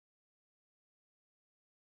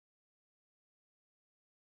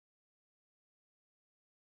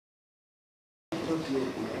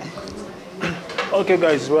Okay,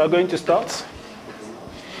 guys, we are going to start.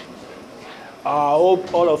 I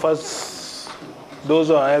hope all of us, those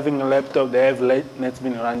who are having a laptop, they have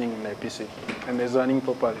NetBeans running in their PC, and it's running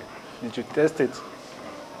properly. Did you test it?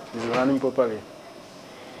 It's running properly.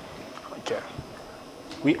 Okay.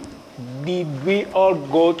 Did we all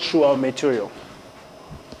go through our material?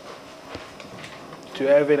 To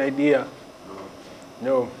have an idea?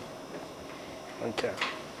 No. Okay.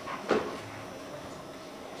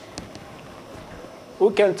 Who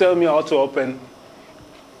can tell me how to open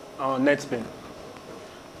our NetBeans?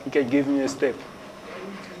 You can give me a step.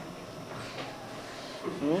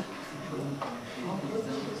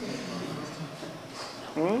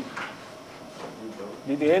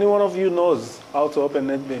 Did any one of you knows how to open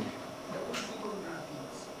NetBeans?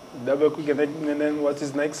 Double click and then what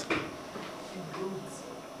is next?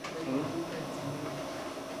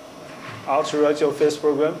 How to write your first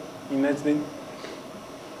program in NetBeans?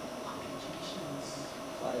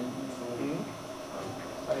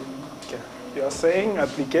 Okay. You are saying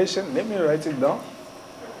application. Let me write it down.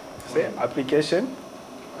 Say application.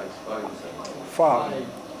 File.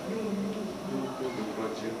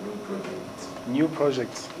 New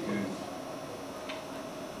project.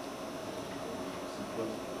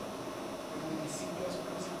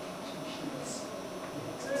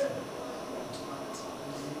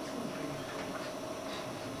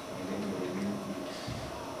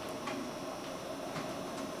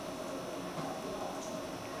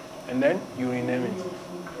 And then you rename it.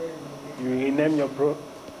 You rename your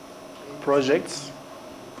projects.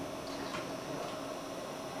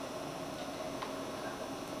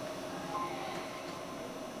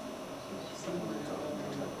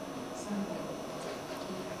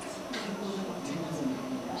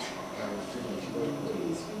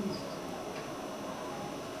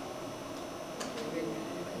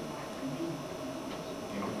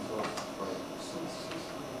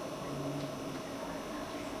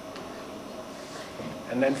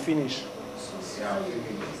 And then finish.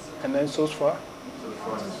 And then source file.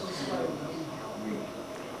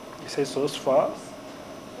 You say source file.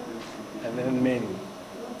 And then main.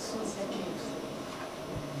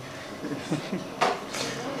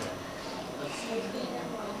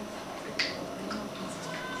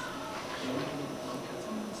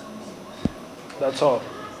 That's all.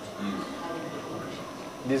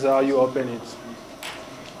 This is how you open it.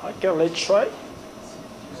 Okay, let's try.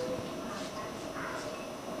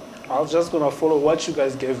 I'm just going to follow what you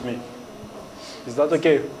guys gave me. Is that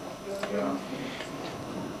okay? Yeah.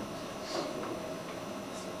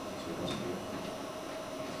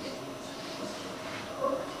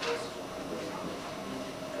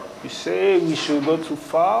 You say we should go to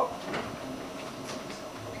File.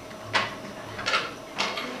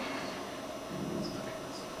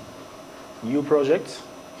 New project.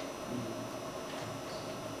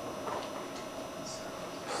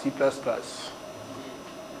 C++.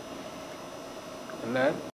 And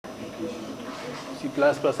then C++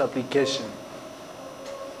 application.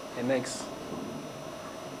 And next,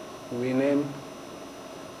 we name.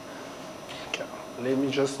 Okay, let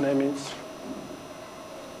me just name it.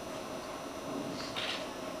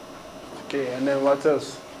 Okay, and then what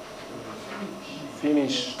else?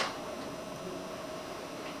 Finish.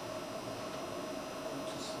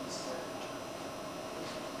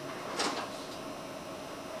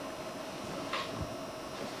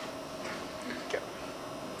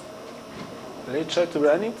 Let's try to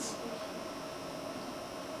run it.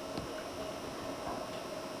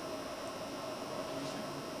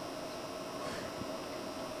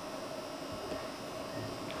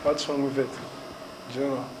 What's wrong with it? Do you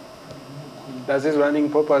know? Does it running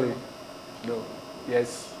properly? No.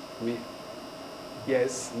 Yes. We.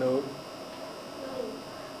 Yes. No.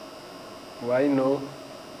 Why no?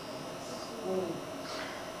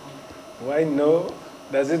 Why no?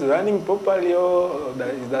 Does it running properly or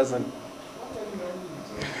it doesn't?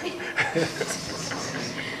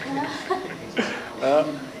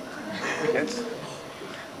 Yes.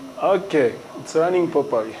 Okay, it's running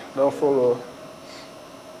properly. Don't follow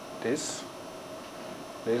this.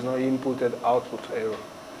 There is no inputted output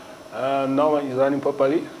error. Now it's running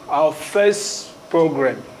properly. Our first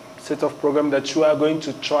program, set of programs that you are going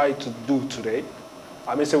to try to do today.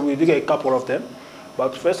 I may say we did a couple of them,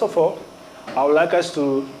 but first of all, I would like us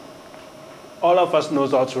to. All of us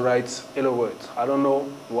knows how to write hello words. I don't know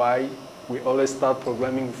why we always start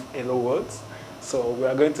programming with hello words. So we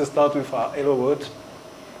are going to start with our hello word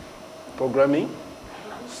programming.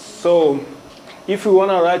 So if we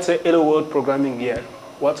want to write a hello world programming here,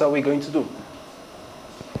 what are we going to do?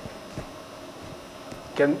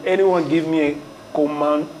 Can anyone give me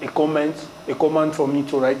a command for me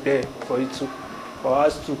to write there for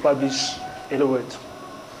us to publish hello world.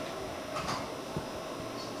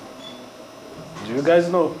 Do you guys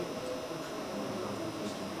know?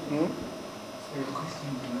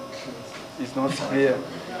 It's not clear.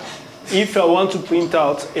 If I want to print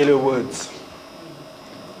out hello words,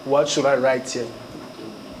 what should I write here?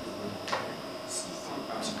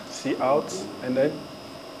 See out, and then?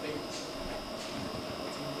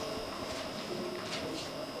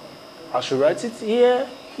 I should write it here,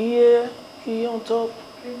 here, here on top.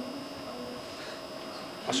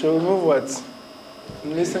 I should remove what?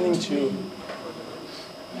 I'm listening to you.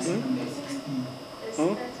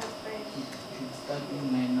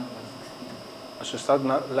 I should start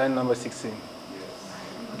line number 16.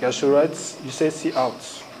 Okay, I should write, you say see out.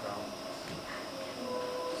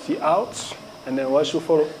 See out, and then what should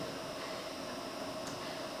follow?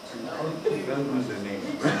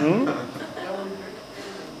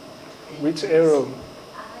 Which arrow?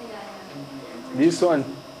 This one?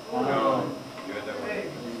 No.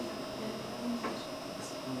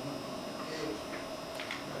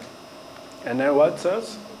 And then what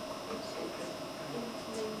else?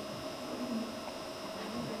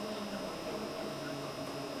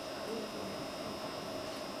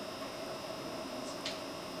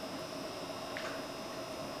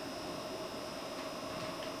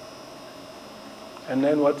 And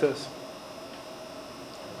then what else?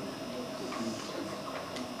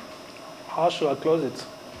 How should I close it?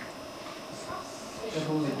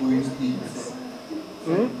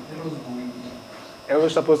 Arrow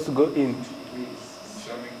is supposed to go in.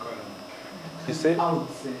 You say?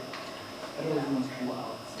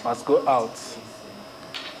 Must go out.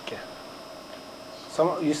 Okay.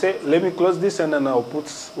 You say, let me close this and then I'll put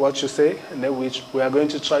what you say, and then we are going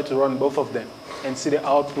to try to run both of them and see the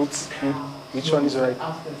outputs. Which one is right?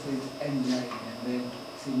 After says end line and then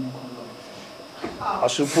semicolon. I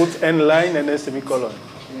should put end line and then semicolon.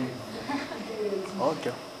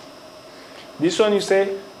 Okay. This one you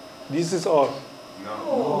say, this is all.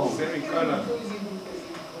 No, semicolon.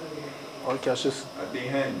 Okay, I should. At the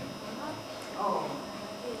end.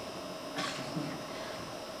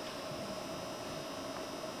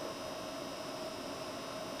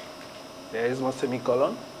 There is no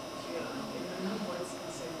semicolon.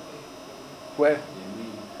 Where?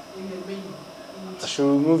 I should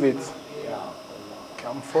remove it. Okay,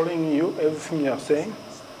 I'm following you, everything you're saying.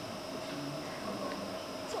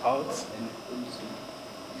 It's out.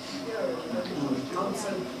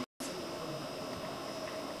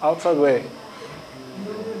 Outside where?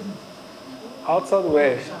 Outside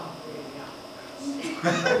where?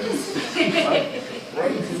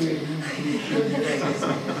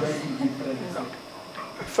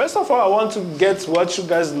 First of all, I want to get what you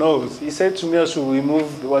guys know. He said to me I should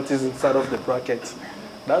remove what is inside of the bracket.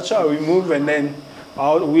 That's how I remove, and then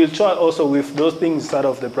we'll try also with those things inside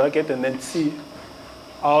of the bracket and then see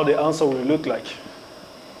how the answer will look like.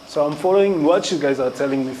 So I'm following what you guys are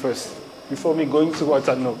telling me first, before me going to what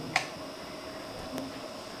I know.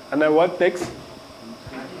 And then what next?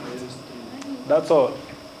 That's all.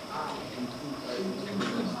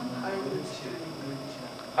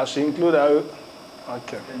 I should include our...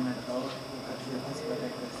 Okay.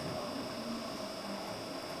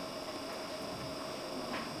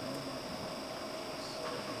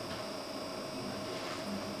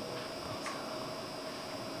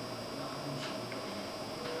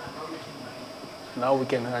 Now we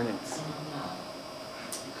can run it.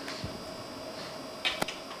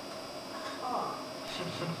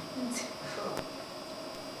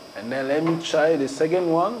 And then let me try the second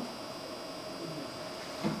one.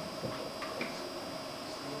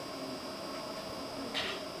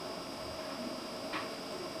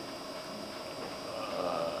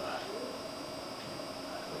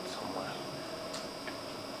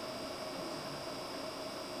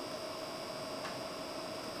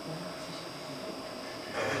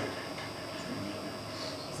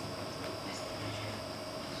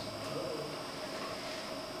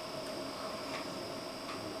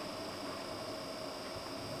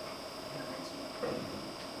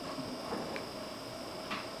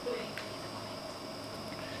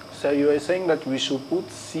 So you were saying that we should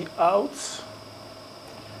put C out,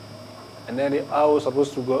 and then the R was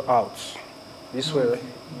supposed to go out. This way, right?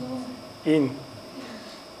 In.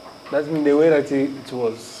 That means the way that it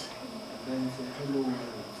was. Then say hello world.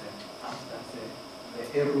 After say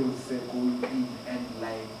the arrows say go in end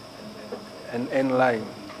line and then An end line.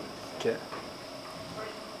 Okay.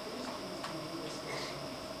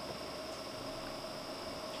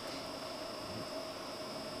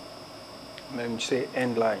 Then you say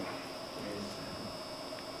end line.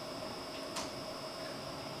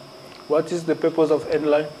 What is the purpose of end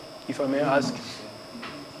line, if I may ask?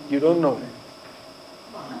 You don't know?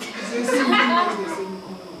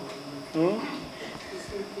 Hmm?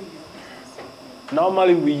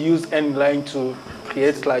 Normally we use end line to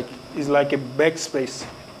create it's like a backspace.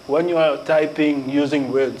 When you are typing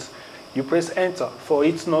using words, you press enter for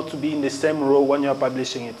it not to be in the same row when you are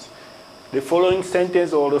publishing it. The following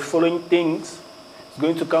sentence or the following things is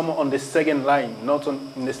going to come on the second line, not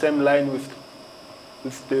in the same line with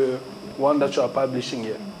the one that you are publishing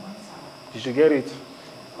here. Did you get it?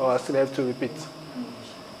 Or I still have to repeat?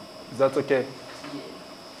 Is that okay?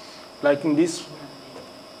 Like in this?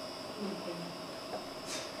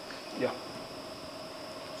 Yeah.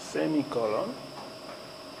 Semicolon.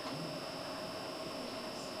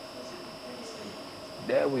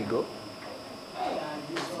 There we go.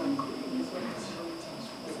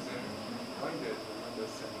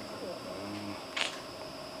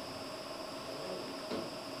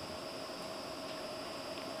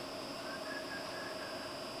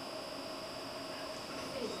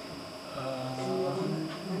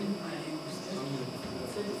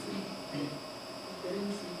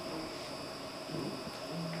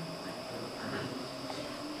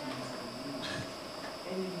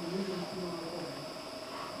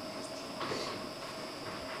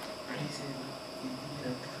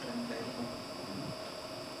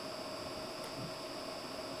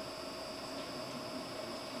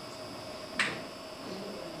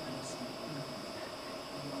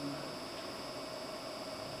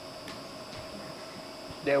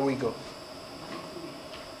 There we go.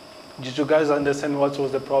 Did you guys understand what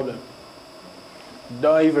was the problem?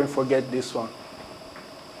 Don't even forget this one.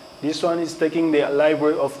 This one is taking the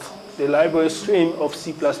library stream of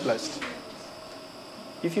C++.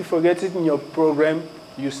 If you forget it in your program,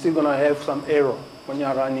 you're still gonna have some error when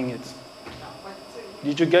you're running it.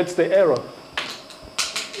 Did you get the error?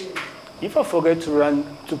 If I forget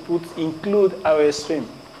to include our stream,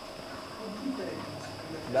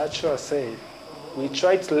 that's what I say. We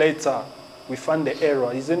tried later, we found the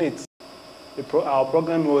error, isn't it? Our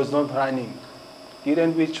program was not running.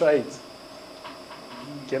 Didn't we try it?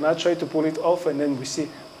 Can I try to pull it off and then we see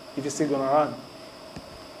if it's still gonna run?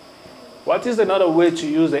 What is another way to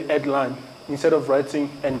use the head line instead of writing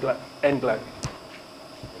end line?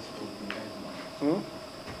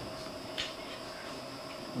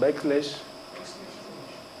 Backslash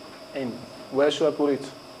end. Where should I put it?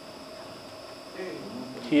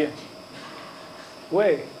 Here.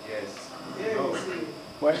 Where? Yes. No.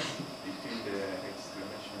 Where? Between the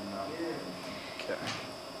exclamation mark. Okay.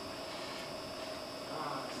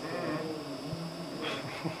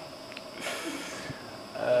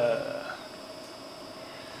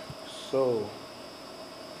 So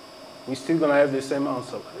we're still gonna have the same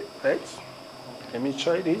answer, right? Let me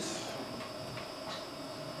try this.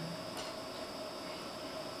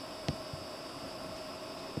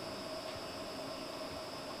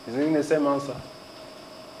 Is it the same answer?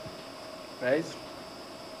 Right?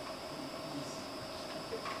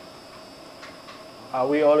 Are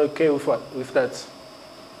we all okay with that?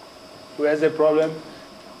 Who has a problem?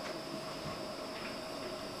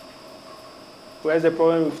 Who has a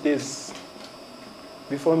problem with this?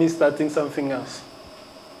 Before me starting something else.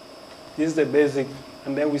 This is the basic,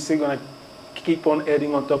 and then we're still gonna keep on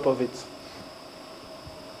adding on top of it.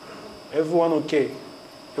 Everyone okay?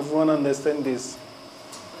 Everyone understand this?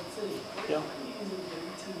 Yeah.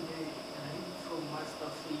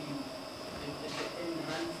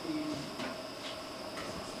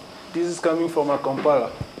 This is coming from a compiler,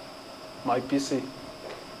 my PC.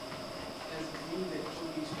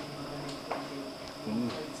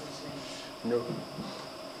 No.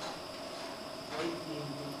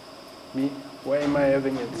 Me? Why am I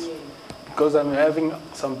having it? Because I'm having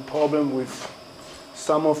some problem with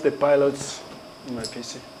some of the pilots in my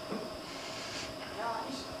PC.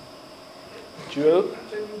 Joel?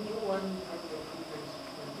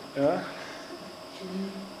 Yeah?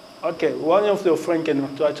 Okay, one of your friends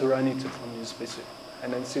can try to run it from his PC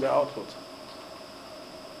and then see the output.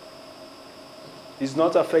 It's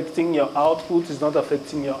not affecting your output, it's not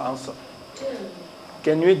affecting your answer.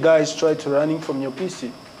 Can you guys try to run it from your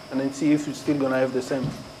PC and then see if you're still going to have the same?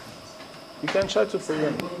 You can try to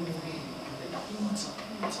program.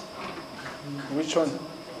 Which one?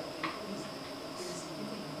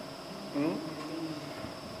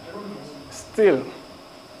 Still,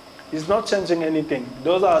 it's not changing anything.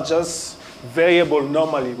 Those are just variable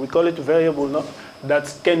normally. We call it variable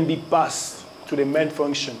that can be passed to the main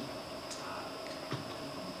function.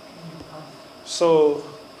 So,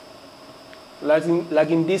 like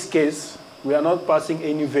in this case, we are not passing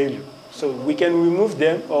any value. So we can remove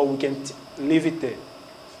them or we can leave it there.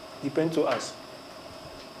 depend to us.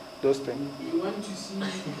 Those things. You want to see the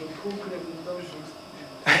program in those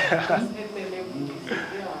at the level.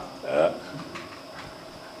 Yeah.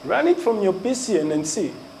 Run it from your PC and then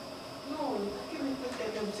see. No, I can put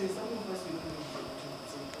that up. Some of us will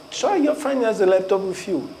Try your friend has a laptop with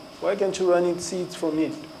you. Why can't you run it, see it from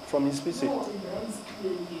his PC? No, it runs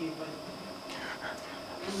clearly, but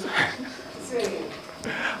say,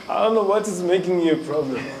 I don't know what is making you a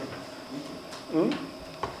problem. Hmm?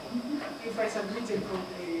 if I submit a program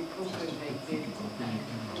like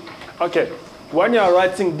that. Okay, when you are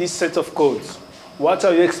writing this set of codes, what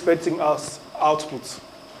are you expecting as output?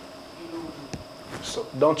 So,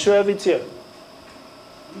 don't you have it here?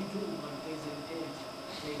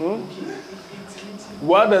 Hmm?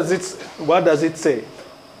 What does it say?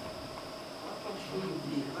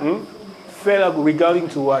 Hmm? Fail regarding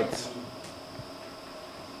to what?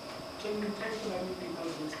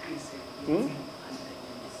 Hmm?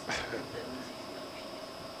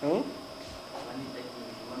 Hmm?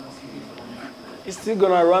 It's still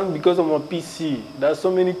gonna run because of my PC. There's so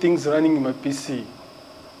many things running in my PC.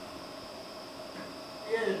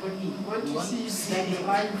 Yeah, but you want to see it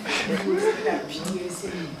like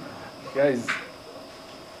PSA. Guys,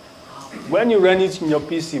 when you run it in your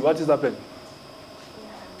PC, what is happening?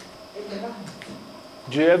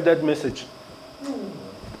 Do you have that message? No.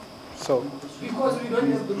 So, Because we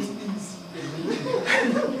don't have those things.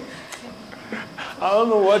 I don't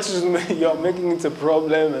know what you're making it a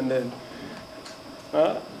problem, and then,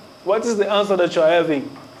 what is the answer that you're having?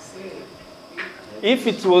 If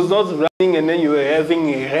it was not running and then you were having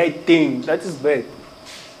a red thing, that is bad.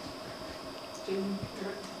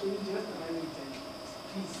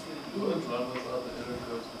 You won't run without the error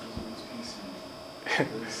codes because of his PC.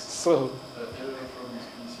 There's So, an error from his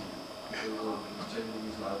PC. They will be checking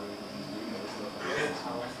his library and he's doing other stuff like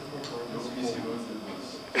that. Your PC won't do this.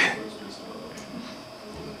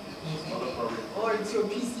 It's not a problem. Or it's your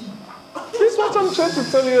PC. this is what I'm trying to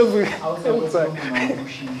tell you every time. No,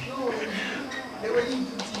 the way you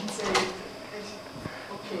put it, say,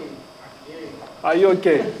 okay, yeah. Are you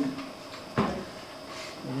okay?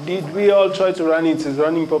 Did we all try to run it? It's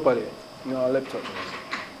running properly in our laptop.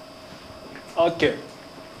 Okay.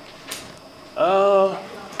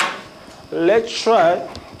 Let's try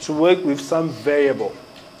to work with some variable.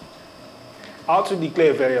 How to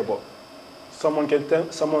declare a variable? Someone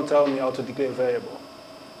tell me how to declare a variable.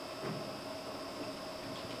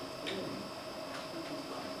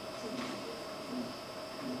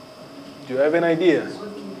 Do you have an idea?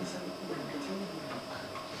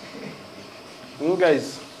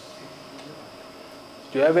 Guys,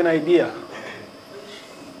 do you have an idea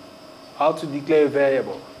how to declare a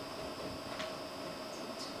variable?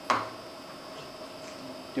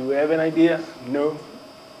 Do you have an idea? No?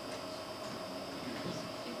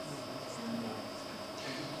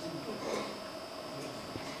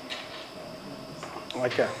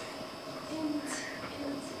 Okay.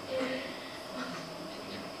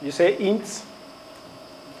 You say int?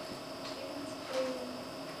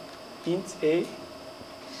 Int A,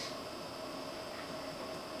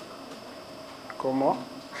 comma,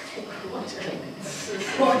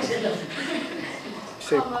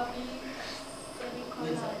 say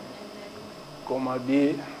comma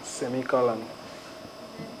B, semicolon.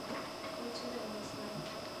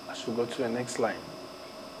 I should go to the next line.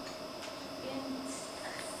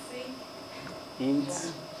 Int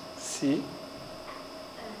C,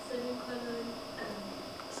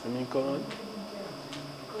 semicolon.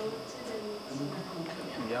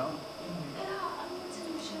 Yeah.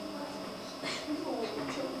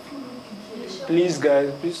 Please,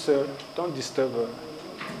 guys, please, sir, don't disturb her.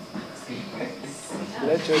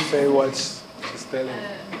 Let's just say what she's telling.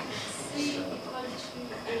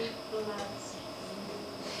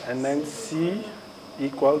 And then C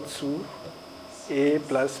equal to A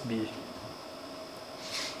plus B.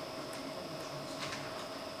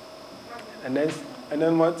 And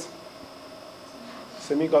then what?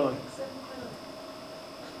 Semicolon.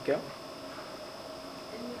 Okay.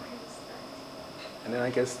 And then I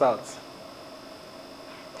can start.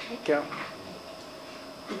 Okay.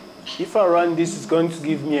 If I run this, it's going to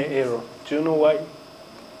give me an error. Do you know why?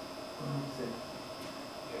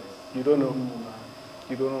 You don't know.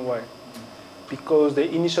 You don't know why. Because the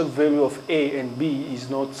initial value of A and B is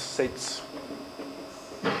not set.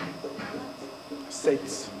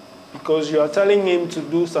 Set. Because you are telling him to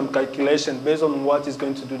do some calculation based on what he's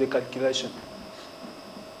going to do the calculation.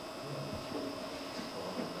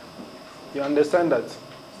 You understand that?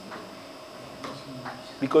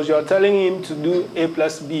 Because you are telling him to do A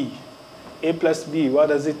plus B. A plus B, what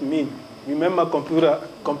does it mean? Remember,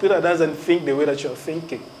 computer doesn't think the way that you're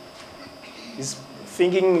thinking. It's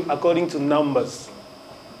thinking according to numbers.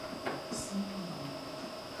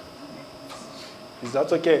 Is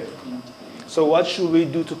that okay? So what should we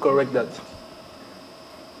do to correct that?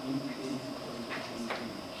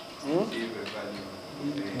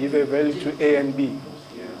 Give a value to A and B.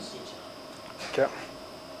 Okay.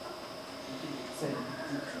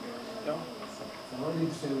 Yeah. So what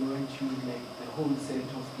if we want to like the whole set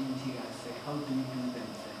of integers? Like how do we do them?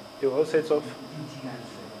 The whole set of integers,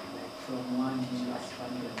 like from 1 to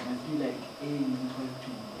 +100. Must be like A is equal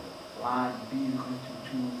to 1, B is equal to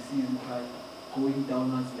 2, C is equal going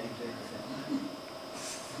downwards like that.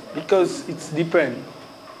 Because it's depend.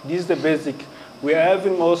 This is the basic. We are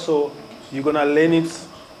having also, you're gonna learn it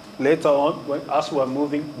later on as we're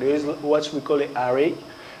moving. There is what we call an array.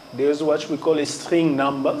 There is what we call a string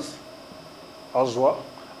numbers as well.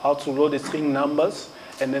 How to load the string numbers,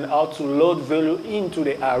 and then how to load value into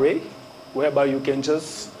the array, whereby you can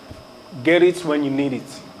just get it when you need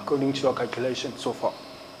it, according to your calculation so far.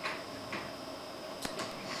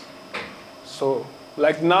 So,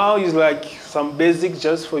 like now is like some basic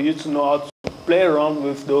just for you to know how to play around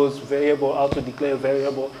with those variables, how to declare a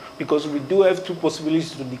variable, because we do have two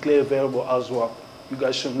possibilities to declare a variable as well. You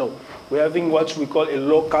guys should know. We're having what we call a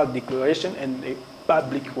local declaration and a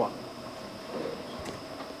public one.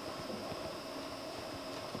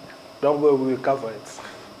 Don't worry, we will cover it.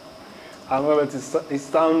 I know that it's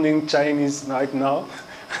sounding Chinese right now,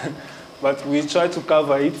 but we try to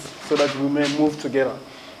cover it so that we may move together.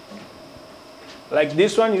 Like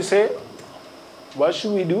this one, you say, what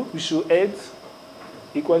should we do? We should add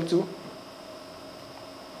equal to.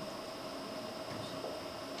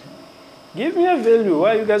 Give me a value.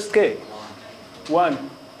 Why you guys scared? 1.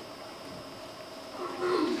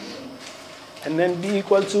 And then be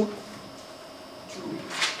equal to.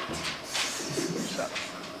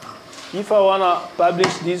 If I want to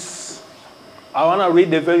publish this, I want to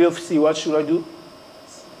read the value of C, what should I do?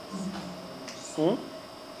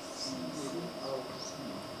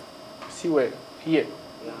 See where? Here.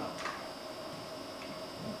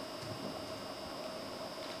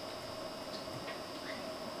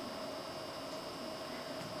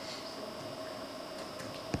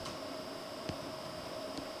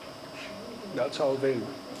 That's our value.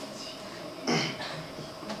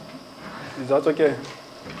 Is that okay?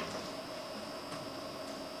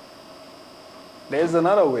 There's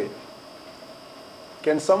another way.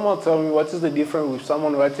 Can someone tell me what is the difference with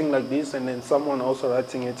someone writing like this and then someone also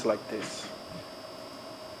writing it like this?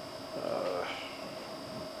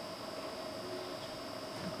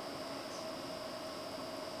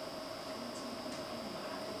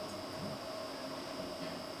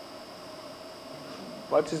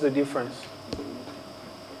 What is the difference?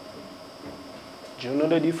 Do you know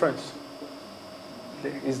the difference?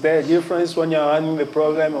 Is there a difference when you're running the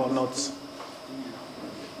program or not?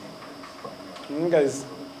 Guys,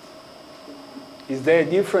 is there a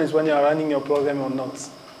difference when you're running your program or not?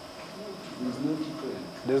 There's no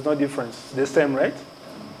difference. There's no difference. The same, right?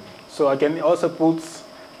 So I can also put,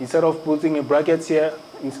 instead of putting a bracket here,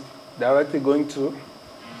 it's directly going to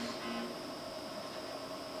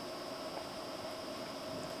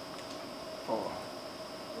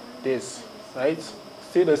this, right?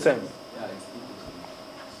 Still the same. Yeah, it's still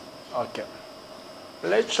the same. Okay.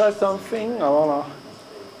 Let's try something. I wanna.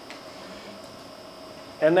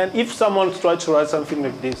 And then if someone tries to write something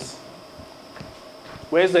like this,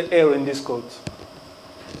 where's the error in this code?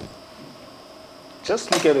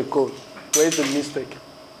 Just look at the code. Where's the mistake?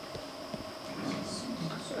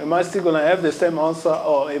 Am I still gonna have the same answer,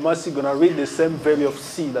 or am I still gonna read the same value of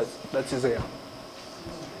C that is there?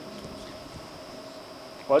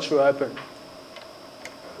 What should happen?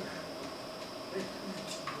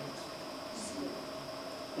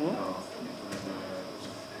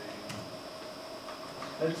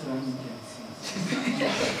 That's what we can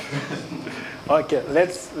see. Okay,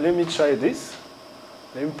 let me try this.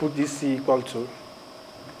 Let me put this C equal to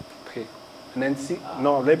 3. And then C,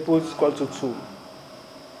 no, let's put equal to 2.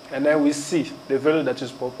 And then we see the value that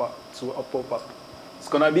is pop up. It's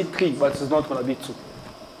gonna be 3, but it's not gonna be 2.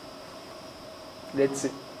 Let's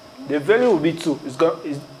see. The value will be 2.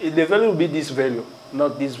 The value will be this value,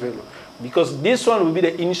 not this value. Because this one will be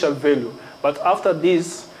the initial value. But after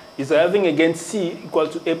this, it's having again C equal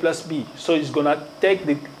to A plus B. So it's going to take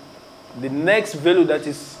the next value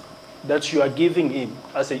that you are giving him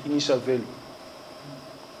as an initial value.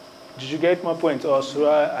 Did you get my point? Or should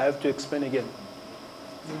I have to explain again?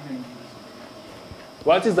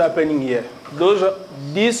 What is happening here?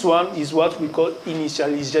 This one is what we call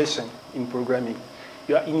initialization in programming.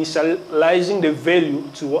 You are initializing the value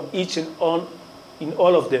to each and in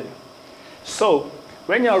all of them. So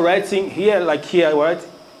When you're writing here, like here, I write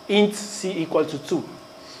int c equal to 2.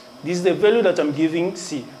 This is the value that I'm giving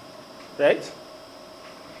c, right?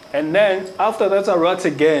 And then after that, I write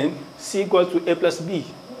again c equal to a plus b.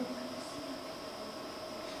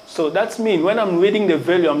 So that means when I'm reading the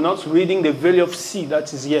value, I'm not reading the value of c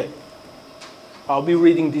that is here. I'll be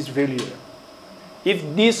reading this value here.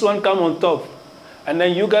 If this one come on top, and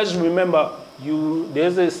then you guys remember,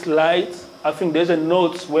 there's a slide, I think there's a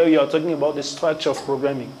note where you are talking about the structure of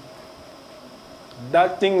programming.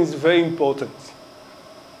 That thing is very important,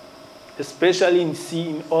 especially in C,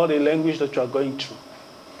 in all the language that you are going through.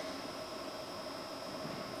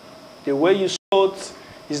 The way you sort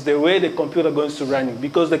is the way the computer goes to run it,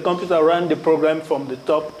 because the computer runs the program from the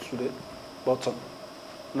top to the bottom,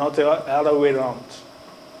 not the other way around.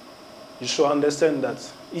 You should understand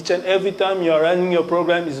that. Each and every time you are running your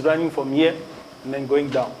program is running from here and then going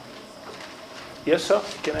down. Yes, sir?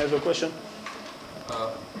 Can I have a question?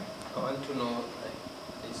 I want to know,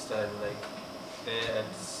 like, this time, like, A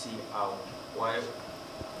and C out. Why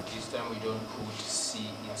this time we don't put C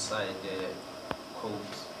inside the code?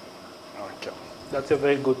 Okay. That's a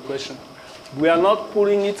very good question. We are not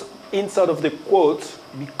putting it inside of the quote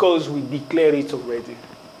because we declare it already.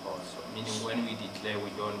 Also, meaning when we declare, we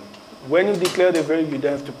don't. When you declare the value, you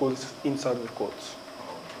don't have to put it inside of the quotes.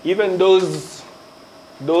 Even those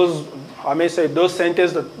I may say those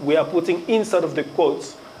sentences that we are putting inside of the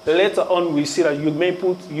quotes, later on we see that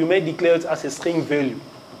you may declare it as a string value,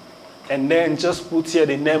 and then just put here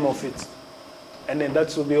the name of it, and then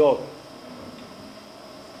that will be all.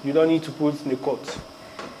 You don't need to put it in the quote.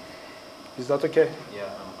 Is that okay? Yeah,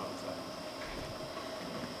 I'm outside.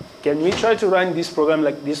 Can we try to run this program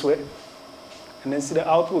like this way, and then see the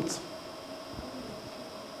output?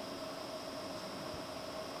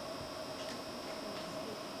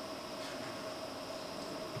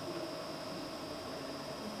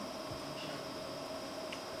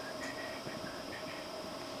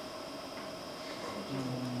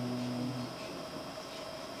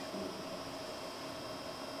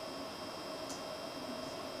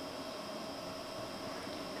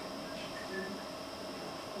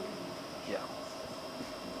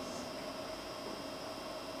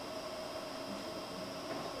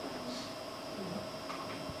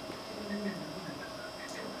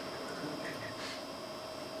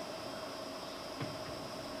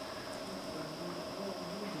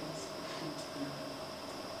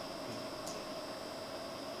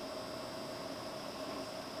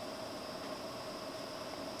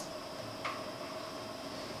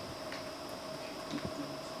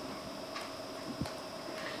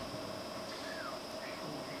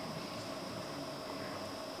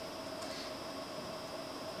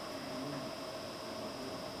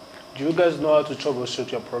 Do you guys know how to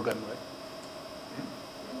troubleshoot your program, right?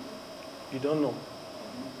 You don't know.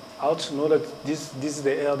 How to know that this is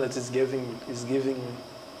the error that is giving me.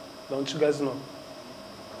 Don't you guys know?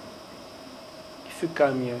 If you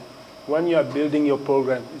come here, when you are building your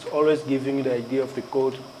program, it's always giving you the idea of the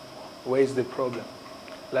code. Where is the problem?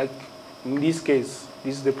 Like in this case,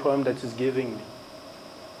 this is the problem that is giving me.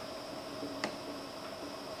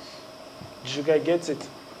 Did you guys get it?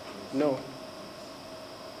 No.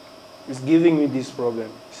 It's giving me this problem.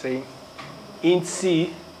 Saying int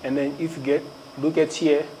C, and then if you look at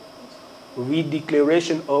here, read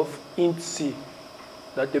declaration of int C.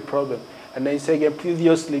 That's the problem. And then say again,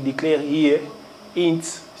 previously declare here int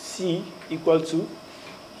C equal to.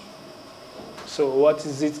 So what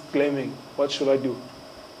is it claiming? What should I do?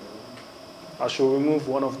 I should remove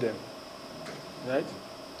one of them, right?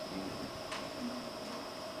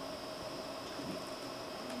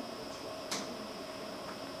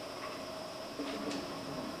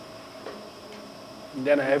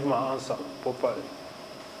 Then I have my answer properly.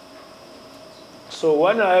 So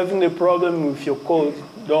when you're having a problem with your code,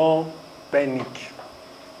 don't panic.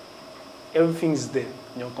 Everything's there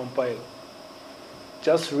in your compiler.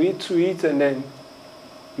 Just read through it and then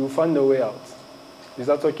you'll find a way out. Is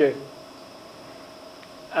that okay?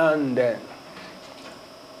 And then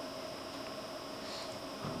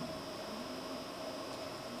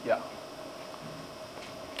yeah.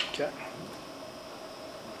 Okay.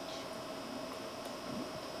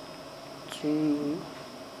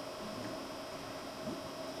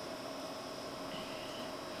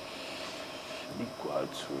 Equal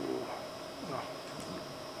to no.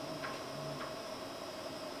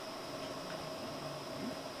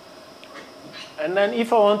 And then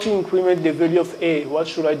if I want to increment the value of A, what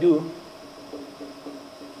should I do?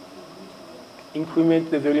 Increment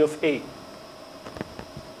the value of A.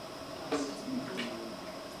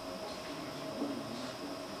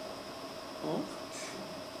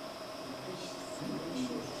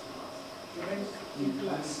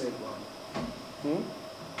 Hmm?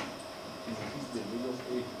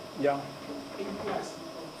 Yeah.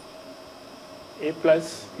 A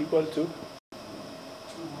plus equal to?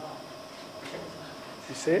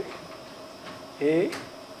 You say A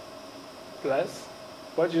plus,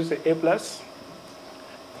 what you say, A plus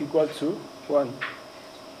equal to 1.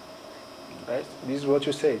 Right? This is what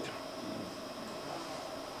you said.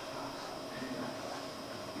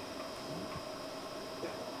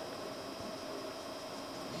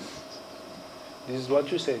 This is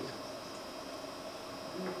what you said.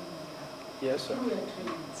 Yes, sir.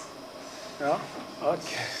 Yeah?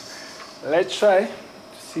 Okay. Let's try to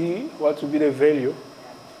see what will be the value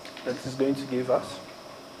that is going to give us.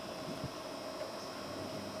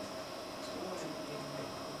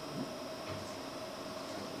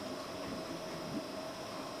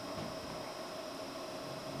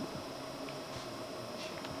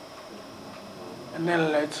 And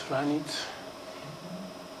then let's run it.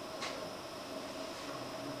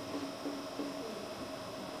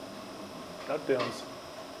 That's the answer.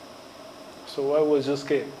 So why was you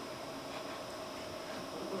scared?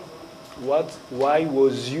 Why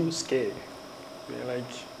was you scared? You're like,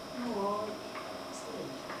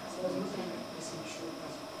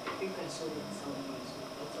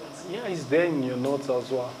 yeah, it's there in your notes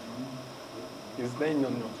as well. It's there in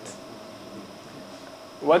your notes.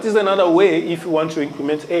 What is another way if you want to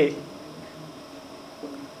increment A?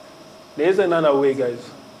 There's another way,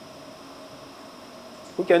 guys.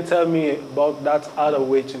 Who can tell me about that other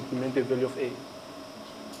way to increment the value of A?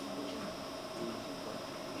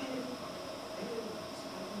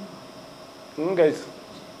 Guys,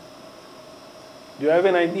 do you have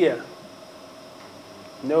an idea?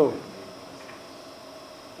 No.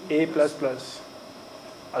 A plus plus.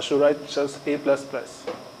 I should write just A plus plus.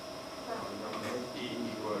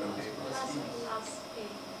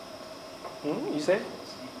 You say?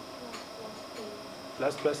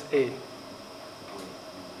 Plus plus A.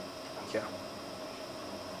 Yeah.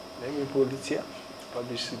 Let me put it here.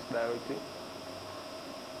 Publish it directly.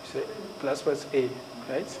 You say plus plus A,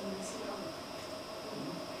 right?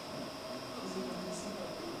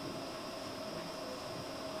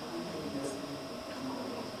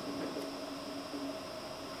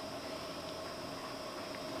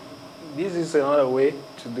 This is another way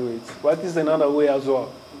to do it. What is another way as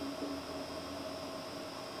well?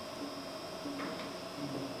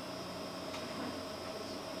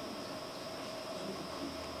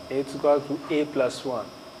 A is equal to A plus 1.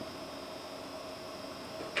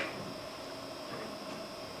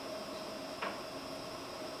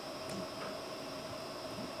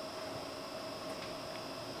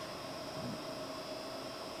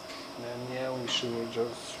 And then here we should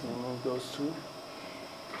just remove those two.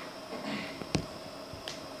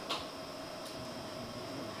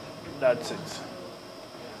 That's it.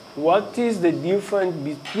 What is the difference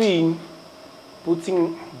between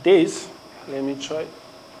putting this? Let me try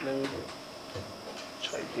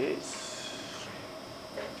this.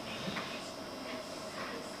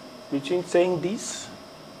 Between saying this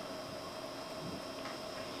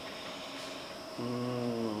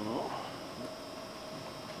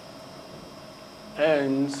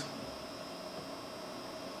and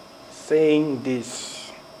saying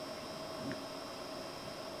this.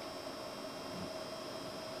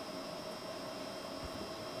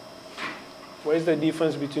 What is the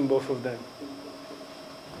difference between both of them?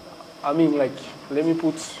 I mean, like, let me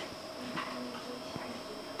put.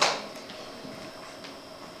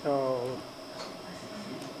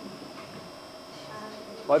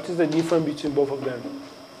 What is the difference between both of them?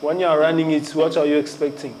 When you are running it, what are you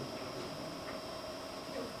expecting?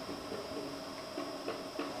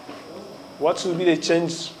 What should be the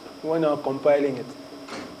change when you are compiling it?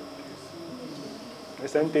 The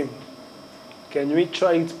same thing. Can we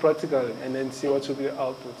try it practically and then see what should be the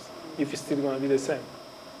output? If it's still going to be the same.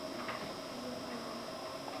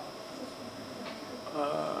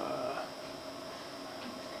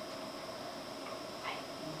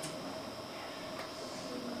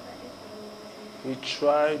 We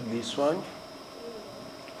tried this one.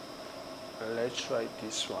 Let's try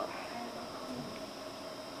this one.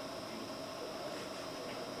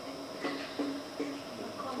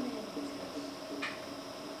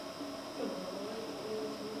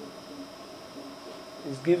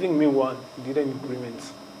 It's giving me 1. It didn't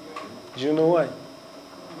increment. Do you know why?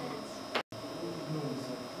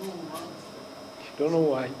 Don't know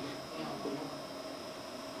why.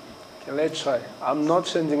 Okay, let's try. I'm not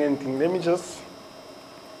changing anything. Let me just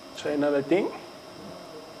try another thing.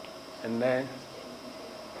 And then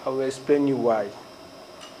I will explain you why.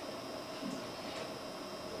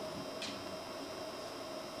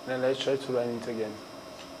 Then let's try to run it again.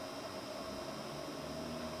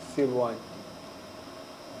 Still 1.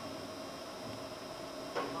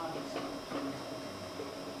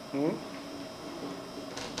 Hmm?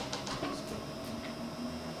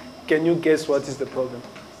 Can you guess what is the problem?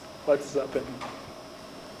 What is happening?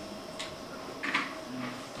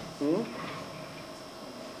 Hmm?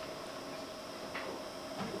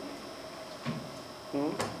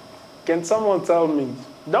 Hmm? Can someone tell me?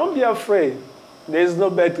 Don't be afraid. There's no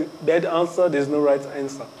bad answer, there's no right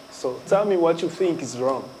answer. So tell me what you think is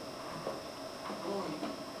wrong.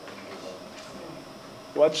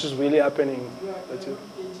 What is really happening? That you...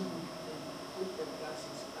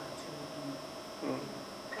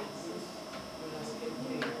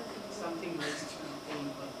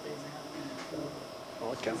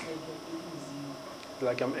 Okay.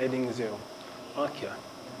 Like I'm adding 0. Okay.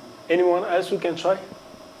 Anyone else who can try?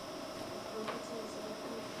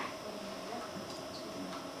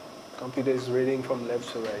 Computer is reading from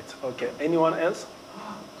left to right. Okay. Anyone else?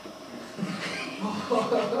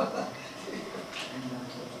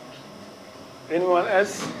 Anyone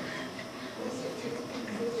else?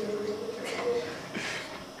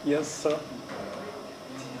 Yes, sir.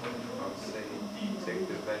 Take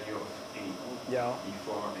the value of A Yeah.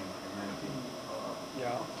 before incrementing.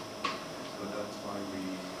 Yeah. So that's why we.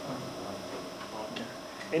 Okay.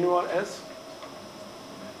 Anyone else?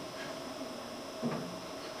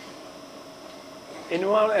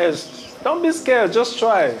 Anyone else? Don't be scared. Just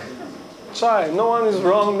try. Try. No one is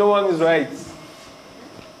wrong. No one is right.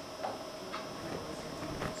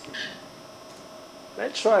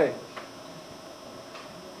 Let's try.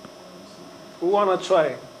 Who wanna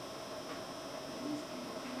try?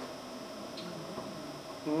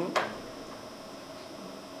 Hmm?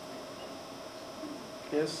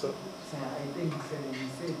 Yes, sir. So I think you said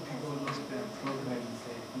people of the program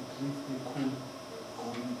said it reads the code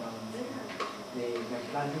going down. The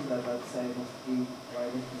classes are outside of A, while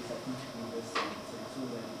it is at each university. So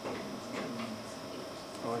that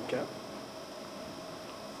Okay.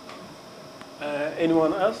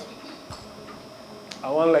 Anyone else?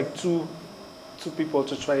 I want like two people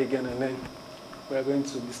to try again, and then we are going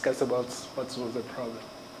to discuss about what was the problem.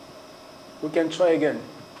 We can try again.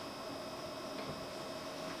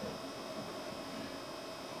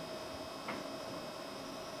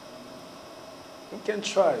 We can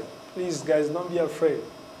try. Please, guys, don't be afraid.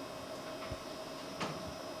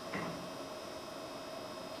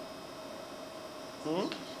 Hmm?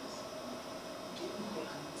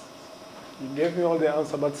 You gave me all the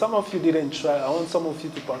answer, but some of you didn't try. I want some of you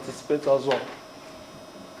to participate as well.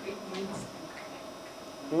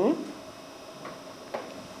 Hmm?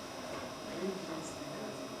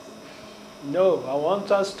 No, I want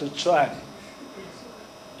us to try.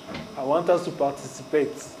 I want us to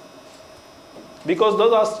participate. Because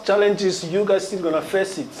those are challenges, you guys still gonna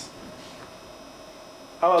face it.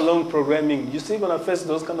 How long programming, you're still gonna face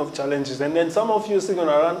those kind of challenges. And then some of you are still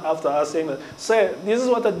gonna run after us saying, "Sir, this is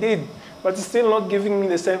what I did," but you're still not giving me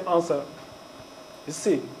the same answer. You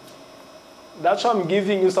see, that's why I'm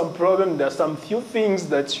giving you some problem. There's some few things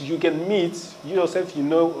that you can meet, you yourself, you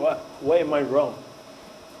know, where am I wrong?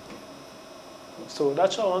 So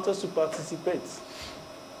that's why I want us to participate.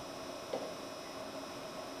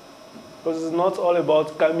 Because it's not all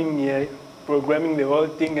about coming here, programming the whole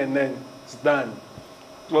thing, and then it's done.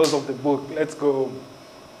 Close of the book, let's go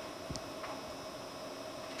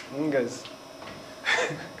home. Guys,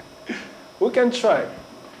 we can try.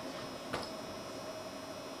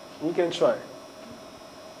 We can try.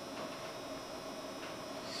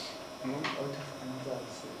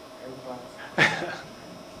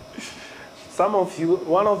 Some of you,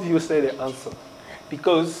 one of you said the answer.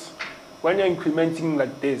 Because when you're incrementing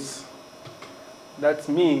like this, that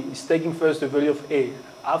means it's taking first the value of A.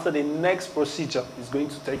 After the next procedure is going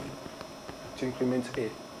to take to increment A.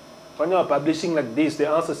 When you are publishing like this, the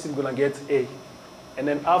answer is still going to get A. And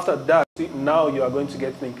then after that, now you are going to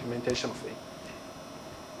get the implementation of A.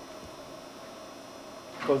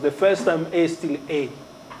 Because the first time A is still A.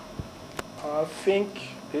 I think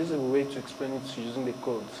there's a way to explain it using the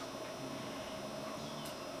code.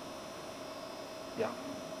 Yeah.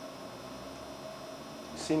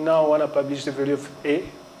 See, now when I publish the value of A,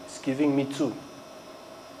 it's giving me 2.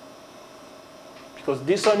 Because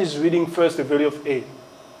this one is reading first the value of A.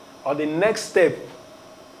 Or the next step,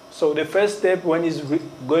 so the first step when it's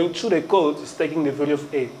going through the code is taking the value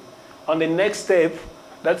of A. On the next step,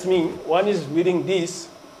 that means one is reading this,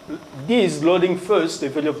 D is loading first the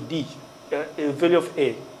value of D, the value of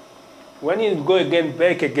A. When you go again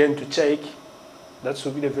back again to check, that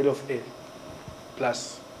should be the value of A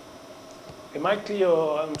plus. Am I clear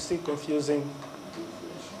or I'm still confusing?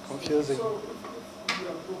 So if you are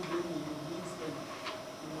programming, you use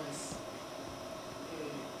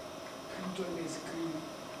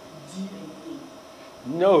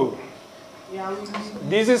No.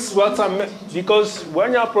 This is what I meant. Because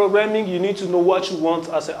when you're programming, you need to know what you want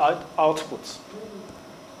as an output.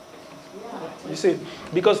 You see,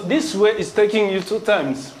 because this way is taking you 2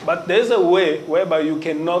 times, but there's a way whereby you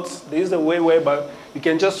cannot, there's a way whereby you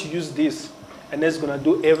can just use this, and it's going to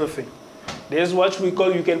do everything. There's what we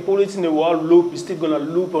call, you can put it in a while loop, it's still going to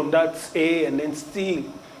loop on that A, and then still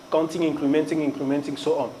counting, incrementing,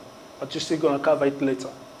 so on. But you're still going to cover it later.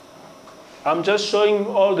 I'm just showing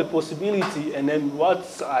all the possibility, and then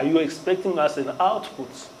what are you expecting as an output?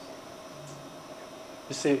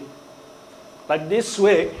 You see, like this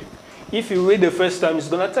way, if you read the first time, it's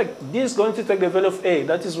going to take, this is going to take the value of A,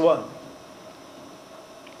 that is 1.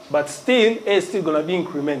 But still, A is still going to be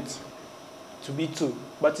increment to be 2.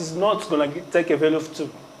 But it's not going to take a value of 2.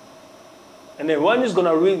 And then when you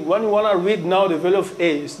want to read now the value of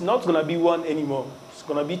A, it's not going to be 1 anymore. It's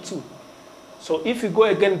going to be 2. So if you go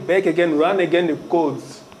again, back again, run again the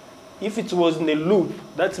codes, if it was in a loop,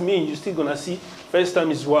 that means you're still going to see first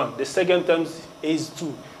time is 1, the second time is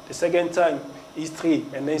 2, the second time is 3,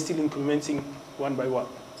 and then still incrementing 1 by 1.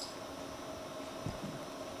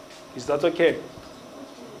 Is that okay?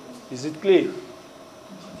 Is it clear?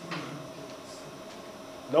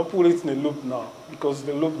 Don't put it in a loop now, because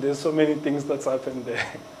the loop, there's so many things that's happened there.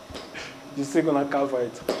 You're still going to cover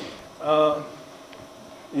it.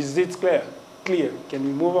 Is it clear? Clear. Can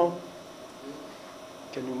we move on?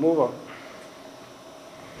 Can you move on?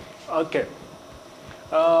 Okay.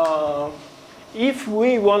 If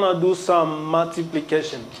we want to do some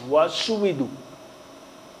multiplication, what should we do?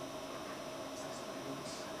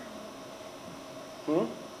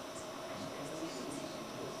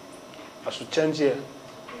 I should change here.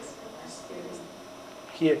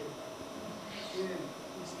 Here.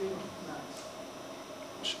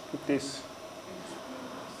 I should put this.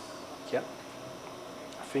 Yeah.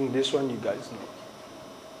 I think this one you guys know.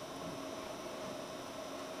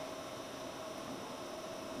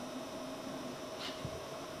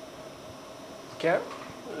 Okay,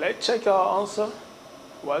 let's check our answer.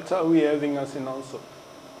 What are we having as an answer?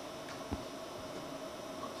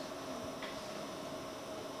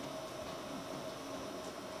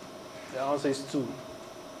 The answer is 2.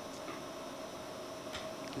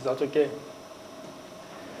 Is that okay?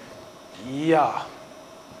 Yeah.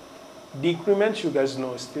 The increment, you guys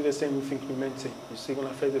know, is still the same with incrementing. You're still going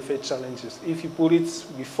to face the face challenges. If you put it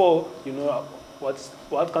before, you know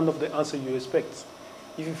what kind of the answer you expect.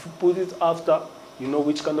 If you put it after, you know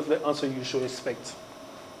which kind of the answer you should expect.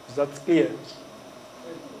 Is that clear?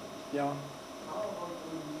 Yeah. How about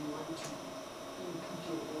when you want to input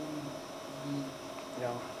your own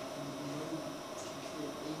Yeah.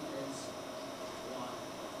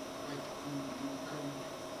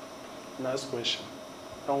 Nice question.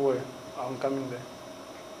 Don't worry, I'm coming there.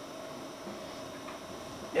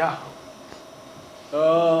 Yeah.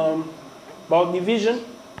 About division.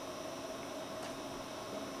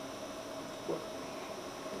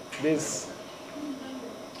 This.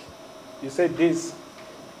 You said this.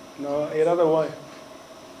 No, another one.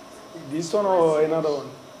 This one or another one?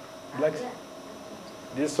 Black.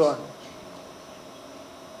 This one.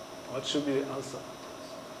 What should be the answer?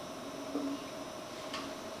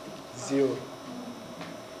 0.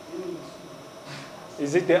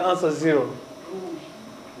 Is it the answer 0?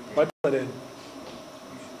 What are they?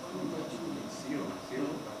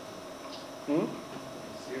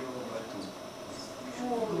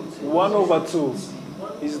 1 over 2.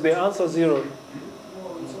 Is the answer 0?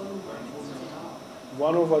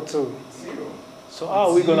 1 over 2. So how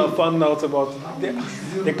are we going to find out about it?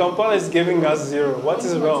 The compiler is giving us 0. What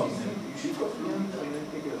is wrong?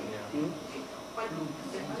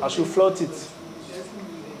 I should float it.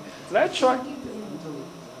 Let's try.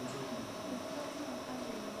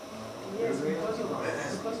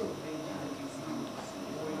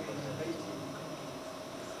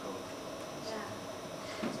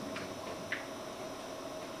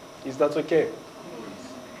 Is that okay?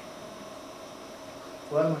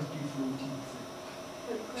 Why must you floating?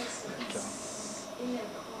 In a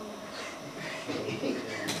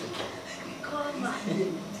comma.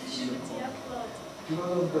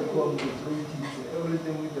 Because of the comma,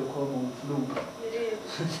 everything with the comma will flow.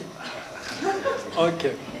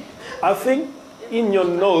 Okay. I think in your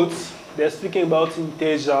notes, they're speaking about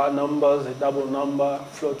integer numbers, a double number,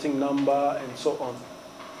 floating number, and so on.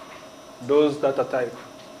 Those data type.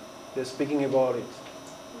 They're speaking about it.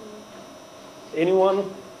 Anyone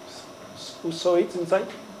who saw it inside?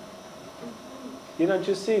 Didn't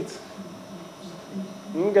you see it?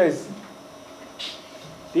 Guys,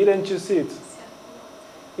 didn't you see it?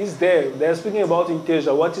 It's there. They're speaking about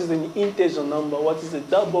integer. What is an integer number? What is a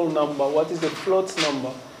double number? What is a float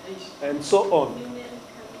number? And so on.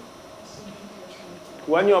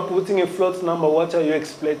 When you are putting a float number, what are you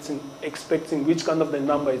expecting? Which kind of the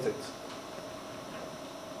number is it?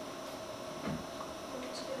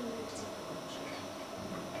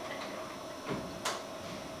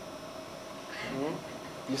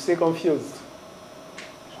 You stay confused.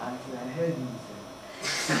 I heard you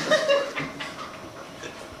say.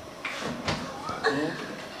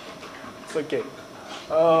 It's okay.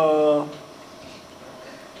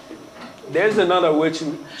 There's another way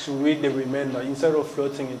to read the remainder instead of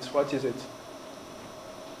floating it. What is it?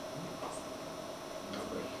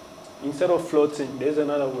 Instead of floating, there's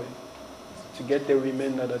another way to get the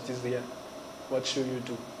remainder that is there. What should you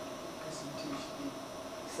do?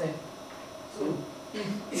 Say, so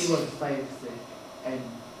if A was 5, say, and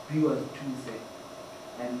B was 2, say,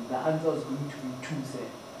 and the answer was going to be 2, say.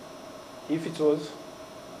 If it was?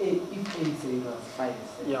 If A, say, was 5,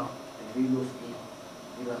 say, Yeah. the value of A,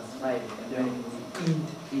 it was 5, and then we int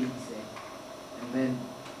A, say, and then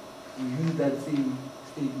we use that same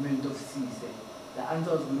statement of C, say, the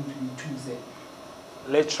answer is going to be 2, say.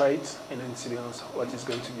 Let's try it and then see the answer, what it's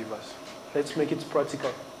going to give us. Let's make it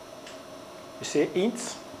practical. You say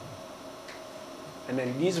int, and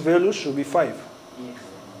then this value should be 5. Yes.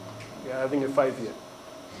 We are having a 5 here.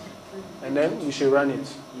 And then we should run it.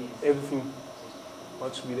 Yes. Everything.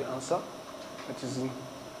 What should be the answer? What is in?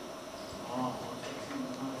 Oh,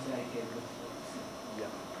 okay. I get it. Yeah.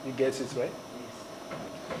 You get it, right? Yes.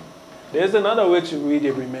 There's another way to read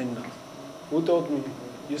a remainder. Who told me?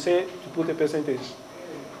 You say to put a percentage.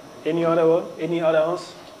 Any other one? Any other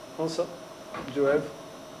answer? Do you have?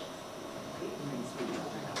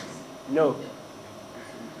 No.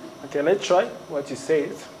 Okay, let's try what you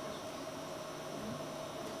said.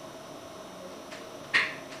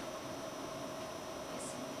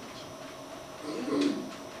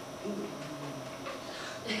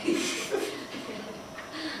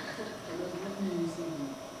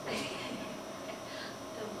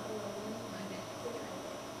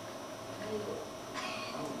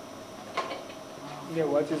 Yeah,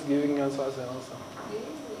 what is giving us as an answer?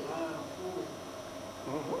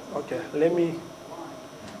 Okay, let me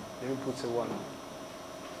put a 1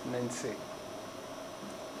 and then say.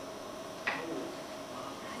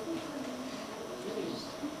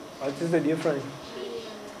 What is the difference?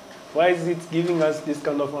 Why is it giving us this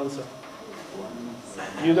kind of answer?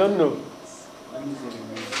 You don't know.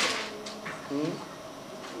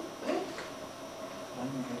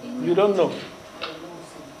 You don't know.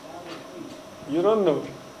 You don't know.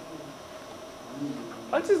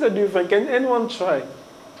 What is the difference? Can anyone try?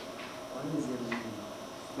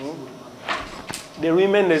 The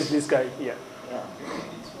remainder is this guy here.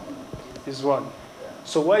 Is 1.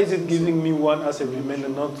 So why is it giving me 1 as a remainder,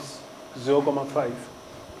 not 0.5?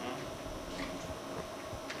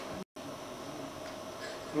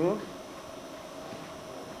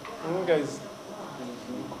 Guys.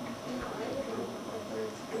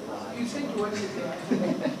 You said you wanted to.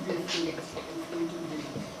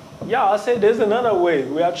 Yeah, I said there's another way.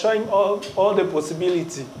 We are trying all the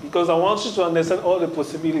possibility because I want you to understand all the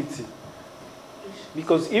possibility.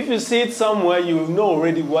 Because if you see it somewhere, you know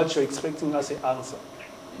already what you're expecting as an answer.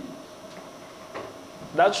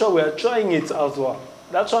 That's why we are trying it as well.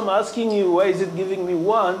 That's why I'm asking you, why is it giving me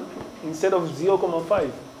 1 instead of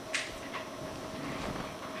 0.5?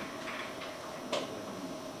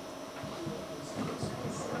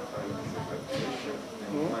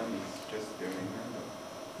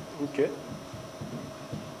 Okay.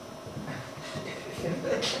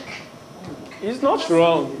 It's not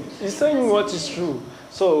wrong. He's saying what is true.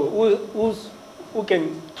 So who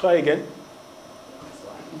can try again?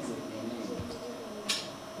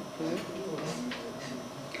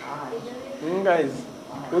 Guys,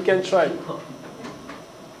 who can try?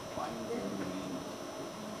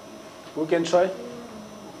 Who can try?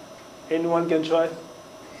 Anyone can try?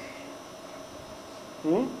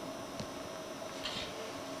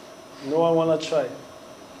 No one wanna try.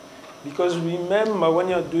 Because remember, when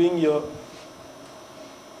you're doing your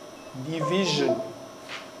division,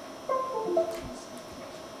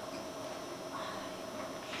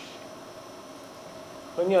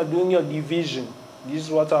 this is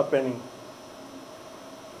what's happening.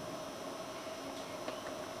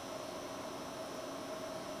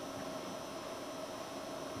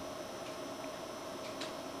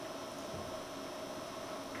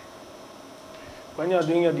 When you are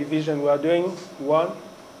doing your division, we are doing 1.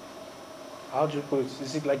 How do you put it?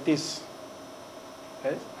 Is it like this?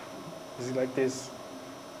 Okay? Is it like this?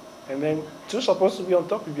 And then 2 supposed to be on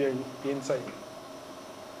top of the inside.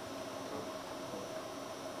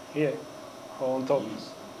 Here, or on top.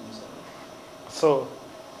 So,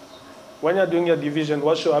 when you're doing your division,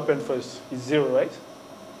 what should happen first? It's 0, right?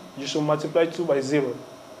 You should multiply 2 by 0,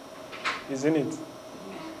 isn't it?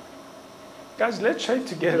 Guys, let's try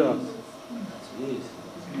together.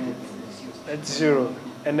 That's 0.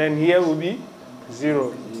 And then here will be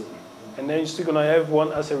 0. And then you're still going to have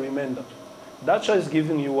 1 as a remainder. That choice is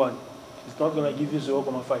giving you 1. It's not going to give you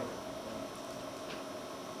 0.5.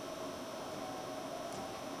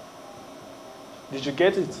 Did you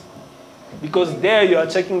get it? Because there you are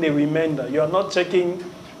checking the remainder. You are not checking,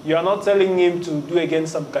 you are not telling him to do again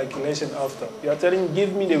some calculation after. You are telling him,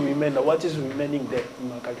 give me the remainder. What is remaining there in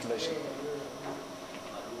my calculation?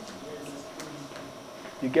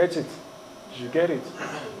 You get it? Did you get it?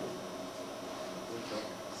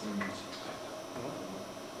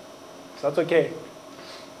 Is that okay?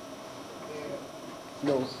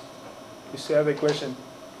 No. You still have a question?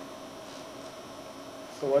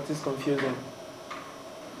 So what is confusing?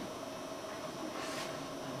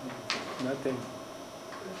 Nothing.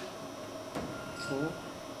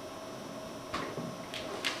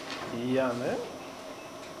 Yeah, man.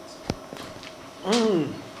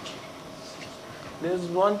 There's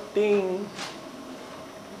one thing.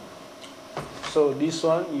 So this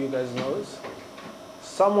one, you guys know.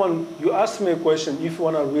 Someone, you asked me a question. If you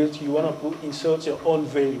want to read, you want to insert your own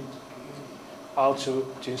value. How to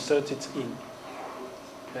insert it in.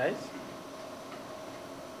 Right?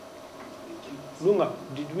 Lunga,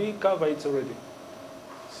 did we cover it already?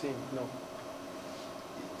 See, no.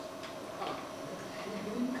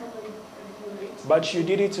 But you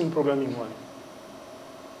did it in programming 1.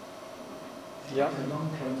 Yeah?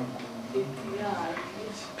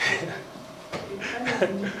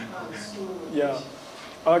 Yeah.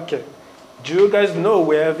 Okay. Do you guys know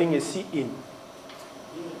we're having a C in?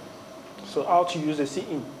 So how to use a C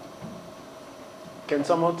in? Can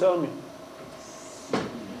someone tell me?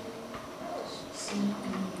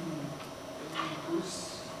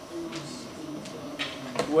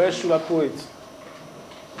 Where should I put it?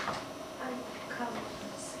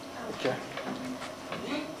 Okay.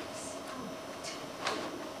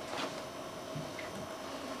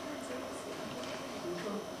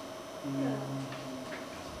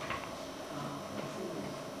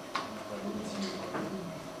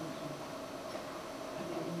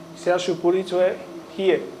 See, I should put it where?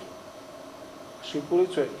 Here. I should put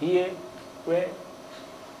it where? Here. Where?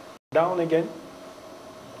 Down again.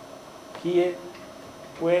 Here.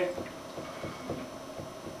 Where?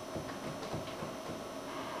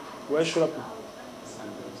 Where should I put?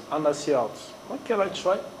 Under C out. Okay, let's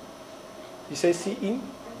try. You say C in.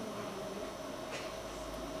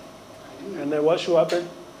 And then what should happen?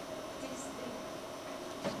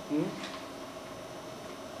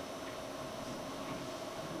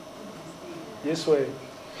 This way.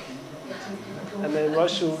 And then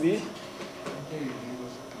what should be?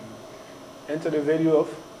 Enter the value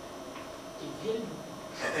of?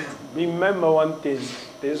 Remember one thing.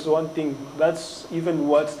 There's one thing. That's even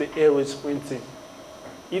what the arrow is pointing.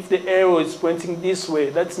 If the arrow is pointing this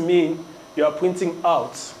way, that means you are pointing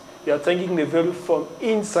out. You are taking the value from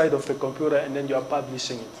inside of the computer and then you are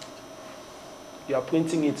publishing it. You are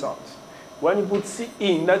printing it out. When you put C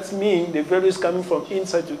in, that means the value is coming from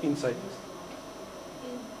inside to inside.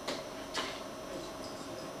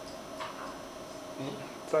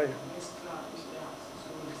 Sorry.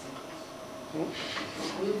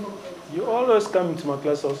 You always come to my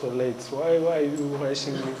class also late. Why are you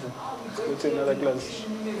rushing me to go to another class?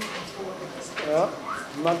 Yeah?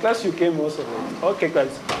 My class you came also late. Okay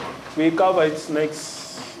guys, we cover it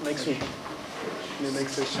next week, in the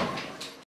next session.